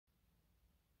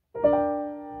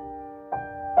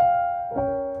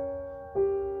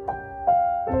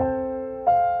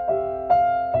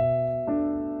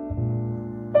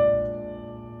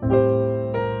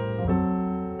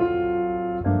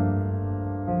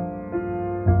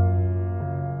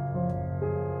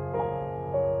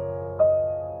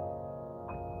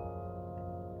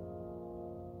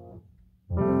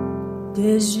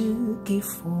les yeux qui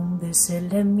font baisser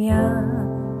les miens,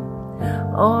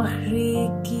 un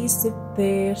rire qui se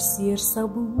perd sur sa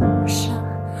bouche.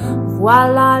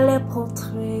 Voilà les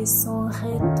portraits sans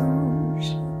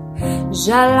retouche.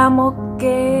 Je la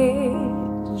moquais,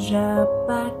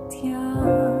 j'appartiens.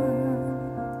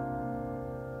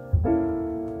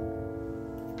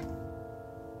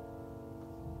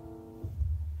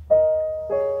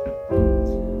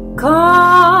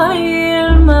 Quand il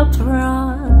me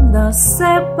prend dans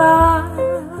ses bras,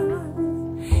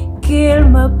 qu'il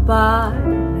me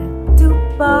parle tout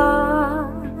bas,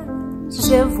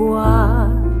 je vois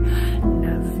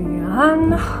la vie en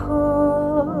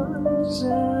rose.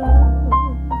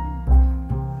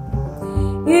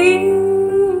 Il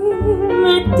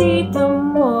me dit un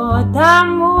mot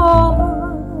d'amour,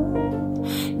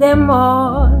 des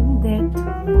mots de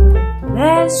tous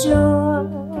les jours,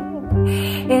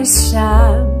 et ça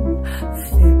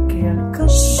fait quelque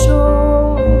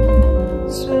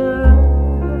chose.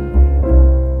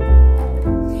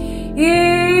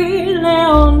 Il est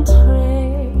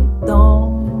entré dans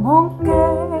mon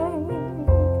cœur,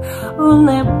 où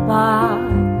n'est pas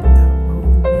de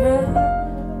bonheur,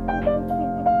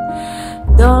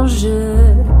 dont je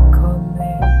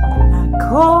connais la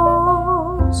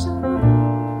cause.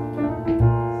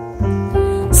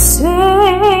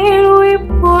 C'est lui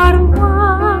pour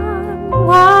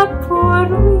moi pour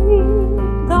lui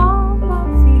dans ma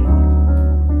vie.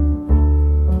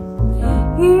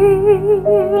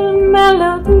 Il me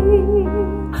l'a dit,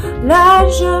 la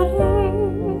journée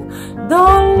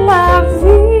dans la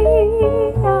vie,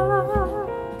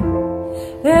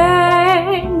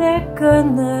 et dès que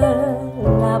ne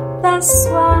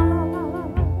l'aperçoit,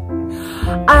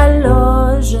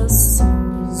 alors je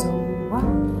suis au roi.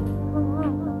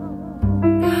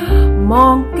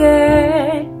 Mon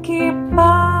cœur qui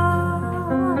bat.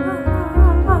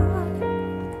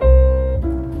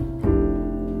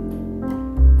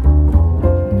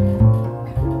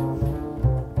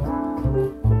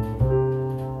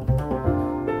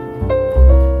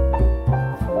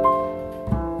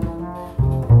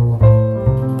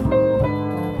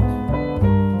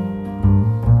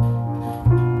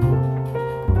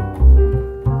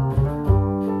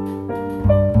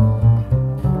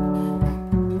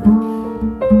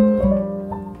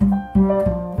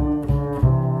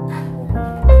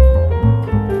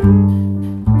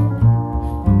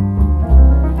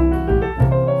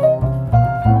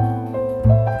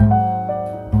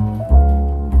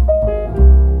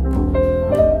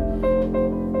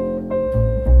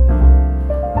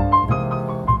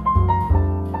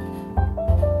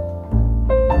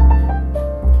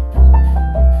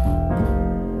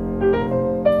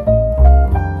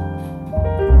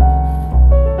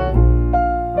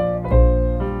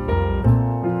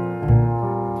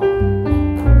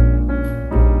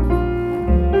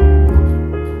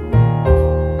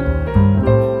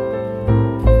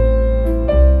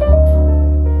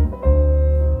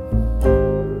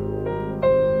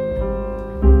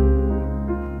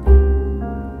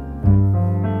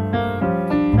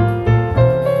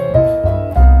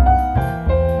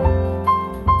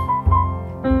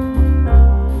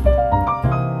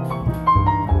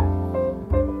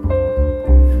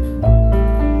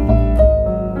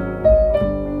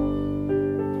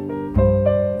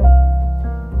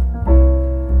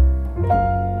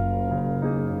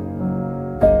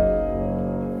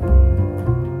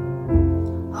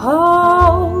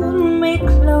 Hold me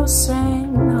close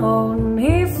and hold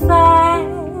me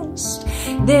fast,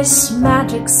 this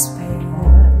magic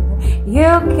spell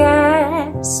you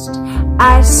cast.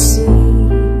 I see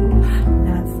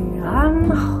la vie en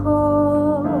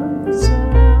rose.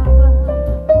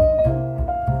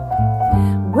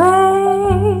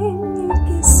 When you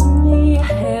kiss me,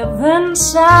 heaven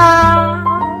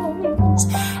shines,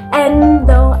 and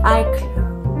though I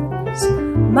close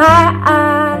my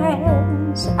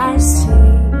eyes, I see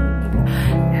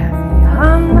la vie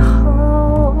en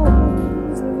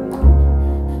rose.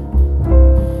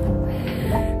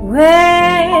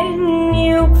 When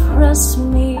you press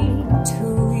me to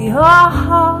your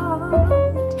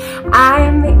heart,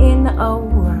 I'm in a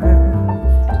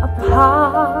world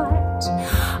apart,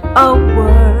 a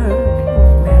world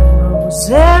where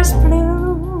roses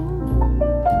bloom,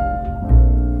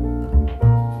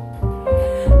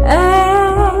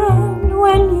 and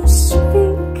when you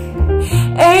speak,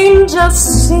 angels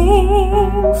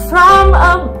sing from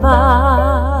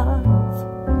above.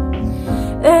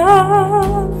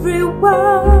 Every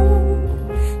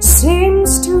word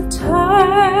seems to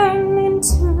turn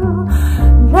into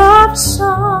love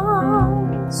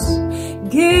songs.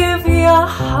 Give your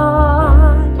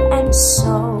heart and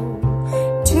soul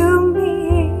to me,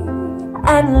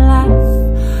 and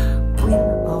life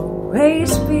will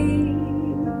always be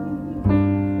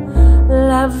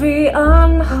la vie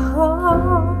en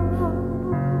rose.